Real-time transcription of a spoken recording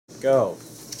Go.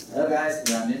 Hello guys,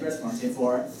 we are members from Team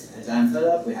 4, and I'm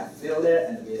Philip, we have Phil there,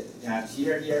 and we have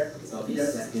Peter here. So Peter,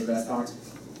 let's give it a start.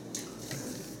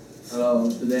 Hello,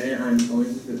 today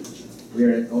we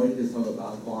are going to talk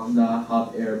about Quanta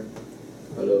hot air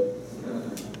balloon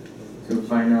to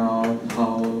find out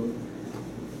how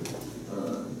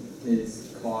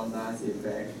this Quanta's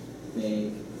effect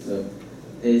make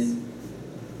this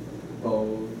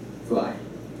ball fly.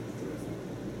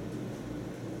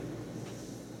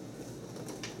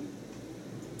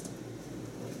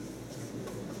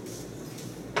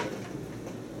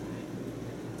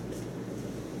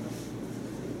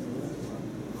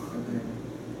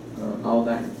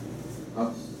 Outline,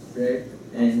 abstract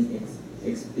and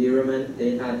experiment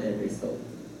data and result.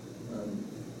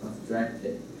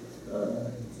 Abstracted.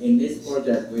 In this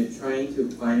project, we're trying to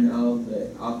find out the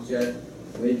object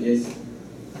which is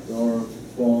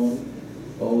form,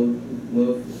 both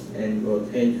move and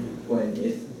rotate when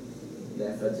it's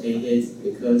levitated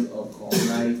because of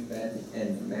Coulomb effect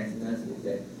and magnet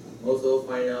effect. Also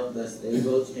find out the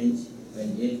stable change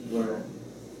when it were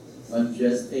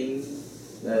adjusting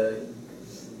the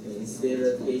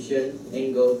installation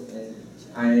angle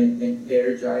and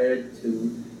hair dryer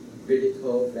to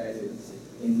critical values.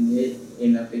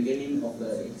 In the beginning of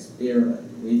the experiment,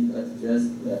 we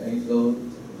adjust the angle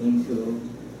into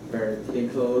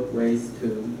vertical ways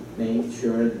to make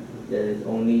sure there is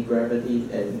only gravity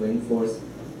and wind force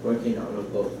working on the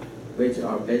boat, which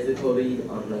are basically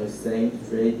on the same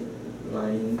straight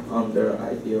line under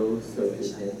ideal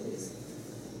circumstances.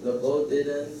 The boat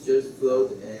didn't just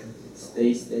float and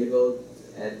stay stable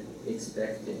as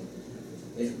expected.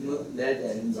 It moved left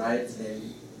and right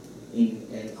and in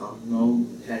an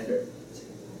unknown pattern.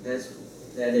 There's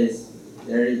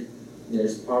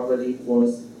probably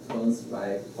force caused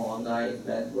by Coulomb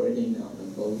effect working on the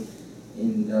boat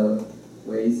in the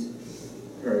ways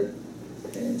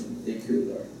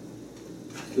perpendicular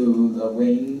to the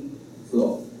wind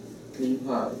flow.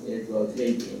 Meanwhile, it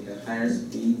rotates in a higher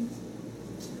speed.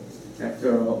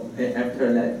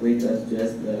 After that, we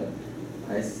adjust the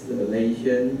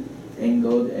isolation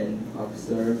angle and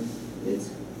observe its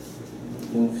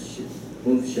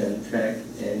motion track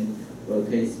and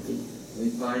rotate speed. We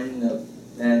find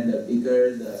that the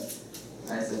bigger the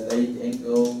isolate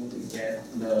angle we get,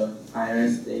 the higher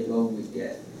stable we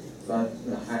get, but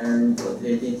the higher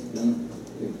rotating speed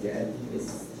we get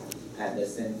is at the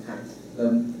same time.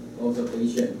 The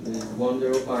motivation, we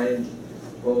wonder why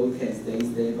boat can stay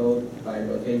stable by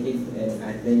rotating, and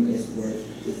I think it's worth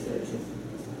researching.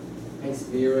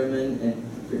 Experiment and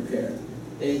prepare.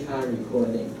 Data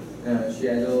recording,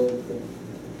 shadow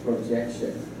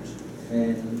projection,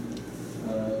 and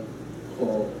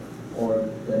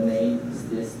coordinate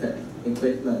system.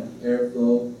 Equipment,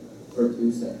 airflow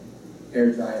producer,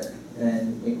 hair dryer,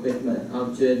 and equipment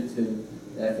object to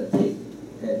levitate,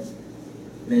 and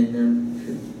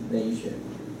manipulation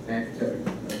factor.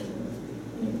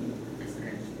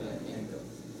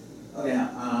 Okay,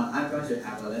 I'm going to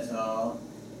have a little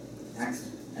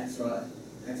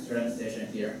extra session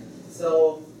here.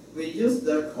 So we use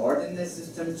the coordinate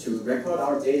system to record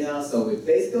our data, so we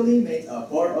basically made a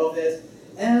board of it,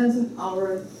 and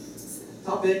our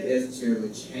topic is to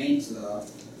change the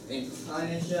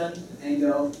inclination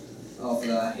angle of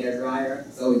the hair dryer.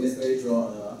 So we basically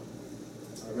draw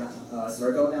a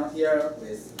circle down here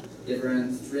with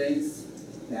different strings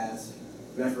that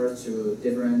refer to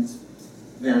different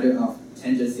value of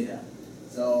tangent theta.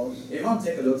 So if you want to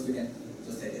take a look, you can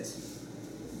just take it.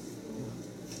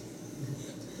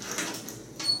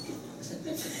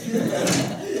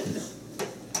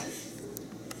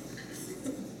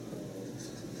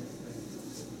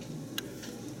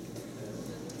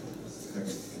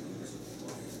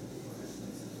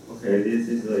 Okay, this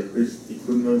is the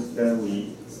equipment that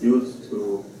we use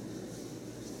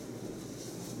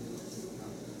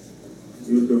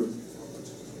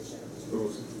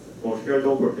for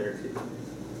shadow projection.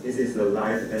 This is the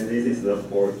light and this is the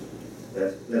board.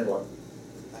 That one.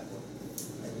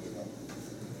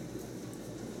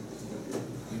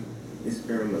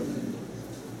 Experiment.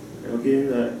 Again,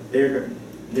 the hair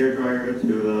dryer to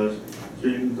the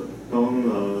string down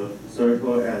the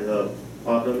circle at the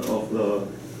bottom of the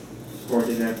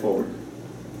coordinate board.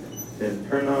 Then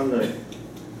turn on the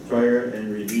dryer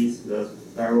and release the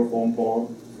styrofoam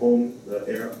ball from the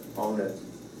air outlet.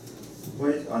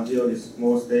 Wait until it's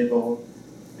more stable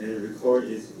and record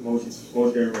its motion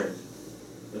range.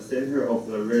 The center of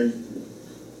the range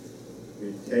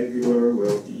rectangular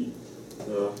will be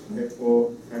the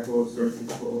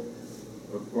hypothetical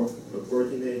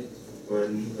coordinate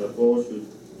when the ball should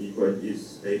be when it's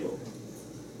stable.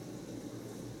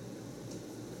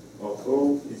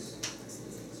 goal is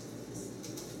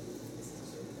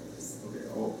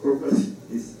our purpose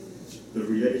is the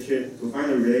relation to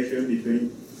find a relation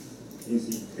between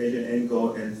incitation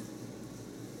angle and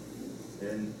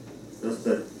the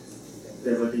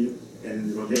stability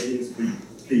and rotating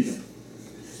speed.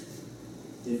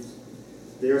 If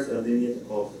there's a limit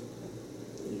of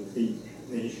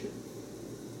inclination,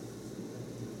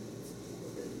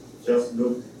 just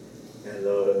look at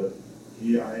the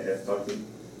GIF document.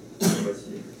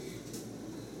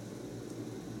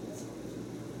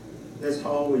 That's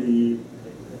how we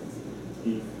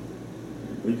do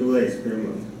the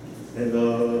experiment. And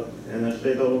the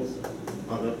shadow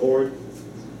on the board.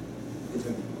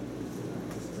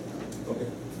 Okay.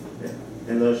 Yeah.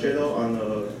 And the shadow on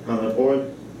the board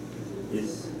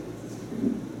is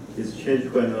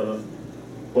changed when the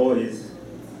ball is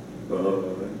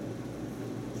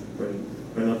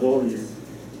when the ball is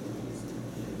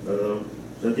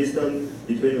the distance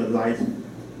between the light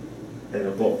and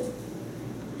the ball.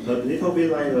 A little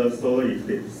bit like a solar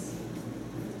eclipse.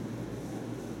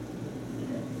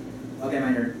 Okay,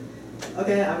 my turn.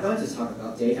 Okay, I'm going to talk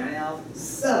about data now.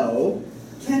 So,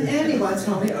 can anyone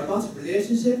tell me about the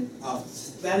relationship of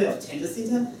value of tangent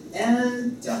theta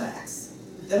and delta x?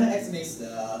 Delta x means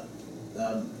the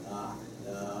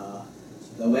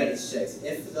way it shakes.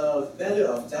 If the value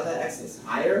of delta x is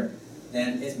higher,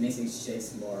 then it means it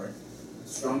shakes more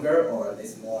stronger or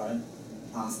it's more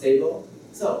unstable.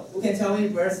 So, who can tell me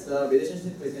where's the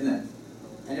relationship between them?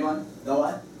 Anyone? No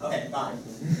one? Okay, bye.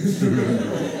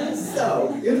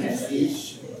 So, you can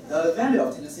see the value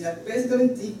of tangent theta basically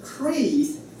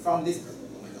decrease from this.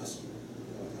 Oh my gosh.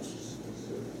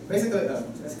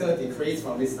 Basically decrease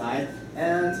from this side,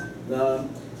 and the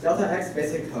delta x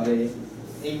basically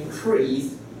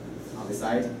increase on this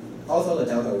side. Also the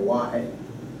delta y,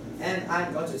 and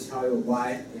I'm going to tell you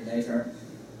why later.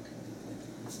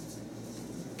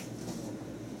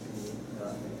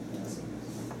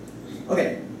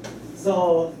 Okay,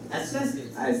 so as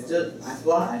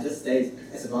what I just stated,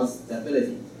 it's about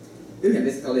stability. You can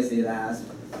basically see that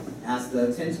as the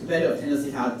value of tangent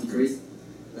theta decrease,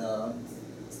 the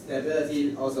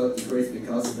stability also decrease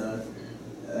because the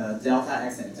delta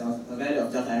x and the value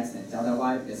of delta x and delta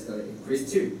y basically increase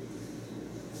too.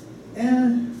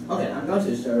 And okay, I'm going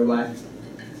to show you why.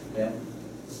 Yeah.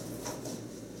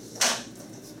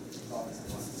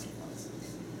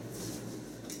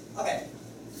 Okay.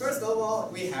 First of all,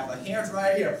 we have a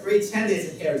hairdryer here,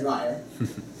 pretended hairdryer.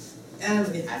 And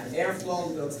we have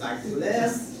airflow looks like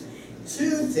this.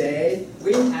 Today,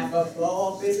 we have a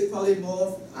ball basically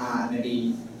move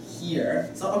maybe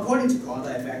here. So according to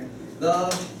quantum effect,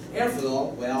 the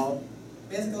airflow will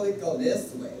basically go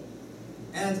this way.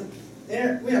 And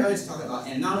there, we are going to talk about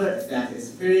another effect. It's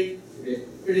pretty,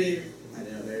 I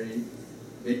don't know, very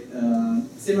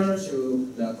similar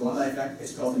to the quantum effect,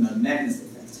 which calls the magnetic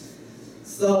effect.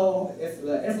 So if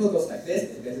the airflow goes like this,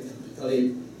 it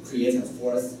basically creates a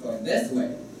force going this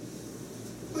way,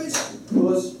 which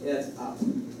push it up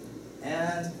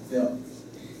and fill.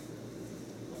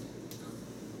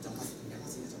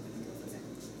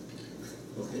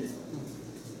 Okay.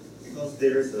 Because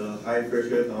there is a high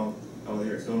pressure down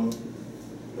there, so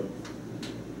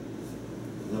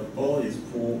the ball is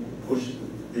pushed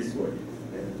this way.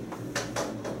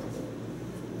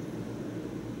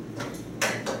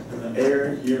 And the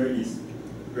air here is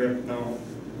grabbed down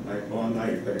like one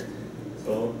light effect.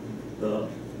 So the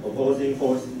opposing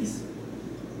force is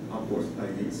upwards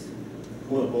like this.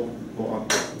 Pull the ball go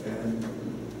upwards and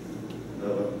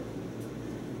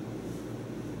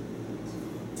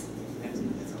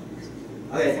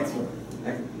okay, thanks for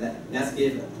let's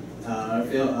give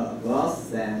Phil applause.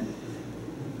 Then,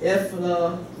 if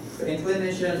the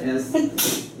inclination is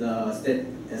the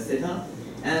theta,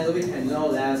 and we can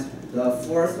know that the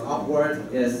force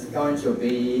upward is going to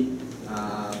be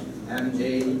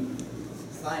mg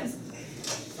sine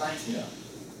theta.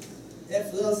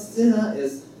 If the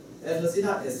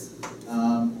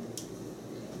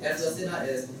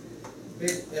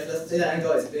theta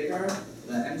angle is bigger,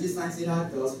 the mg sine theta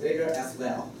goes bigger as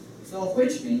well. So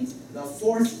which means the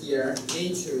force here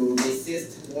needs to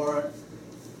resist more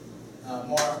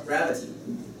gravity,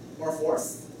 more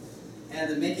force,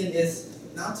 and making this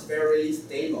not very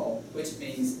stable, which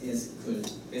means it could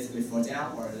basically fall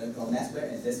down or go that way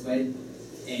and this way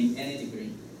in any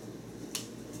degree.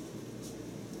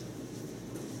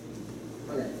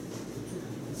 Okay.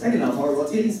 Second of all,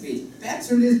 rotating speed. Back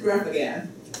to this graph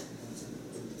again.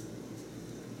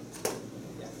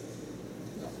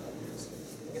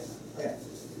 Okay.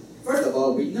 First of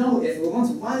all, we know if we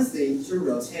want one thing to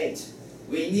rotate,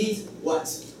 we need what?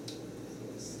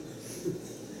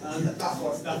 Not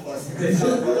force, not force.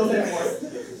 Don't say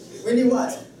force. We need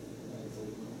what?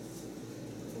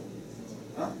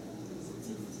 Huh?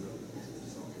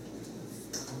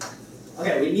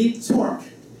 Okay, we need torque.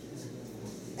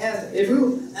 And if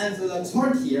you enter the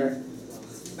torque here,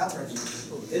 not torque here.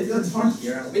 If you torque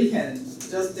here, we can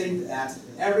just think that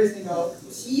every single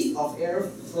piece of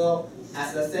airflow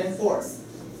has the same force.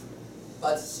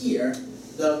 But here,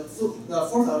 the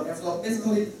force of airflow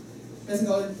basically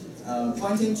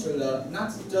pointing to the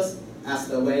not just as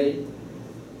the way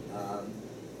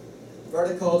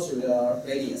vertical to the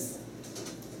radius,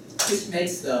 which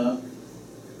makes the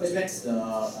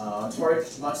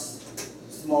torque much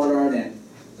smaller than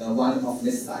the one of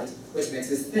this side, which makes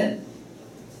it spin.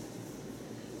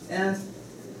 And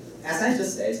as I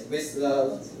just said, with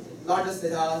the largest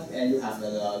theta, and you have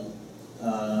the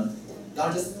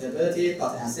largest stability,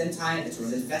 but at the same time it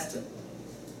rotates faster.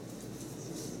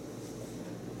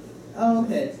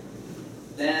 Okay,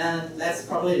 then that's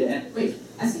probably the end. Wait,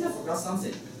 I think I forgot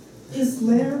something. Is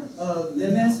there a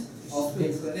limit of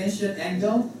inclination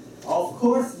angle? Of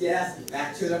course, yes.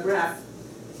 Back to the graph.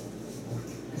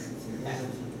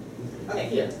 Okay,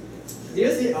 here. Do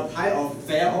you see a pile of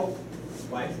fail?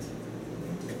 Right?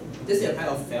 Do you see a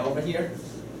pile of fail over here?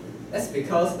 That's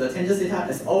because the tangent theta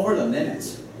is over the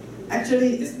limit.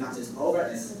 Actually, it's not just over,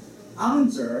 it's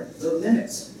under the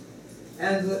limit.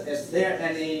 And is there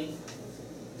any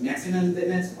maximum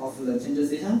limit of the tangent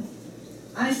theta?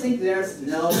 I think there's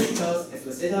no, because if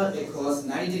the theta equals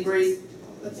 90 degrees,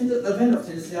 the value of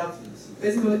tangent theta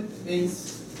basically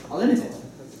means unlimited.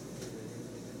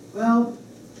 Well,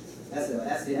 that's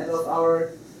the end of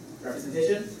our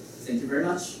representation. Thank you very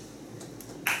much.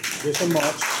 Thank you so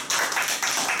much.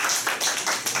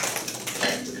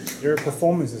 Your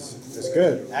performance is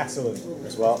good, excellent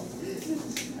as well.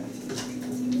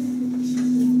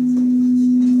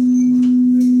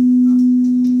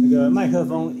 那个麦克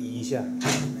风移一下。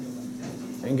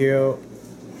Thank you.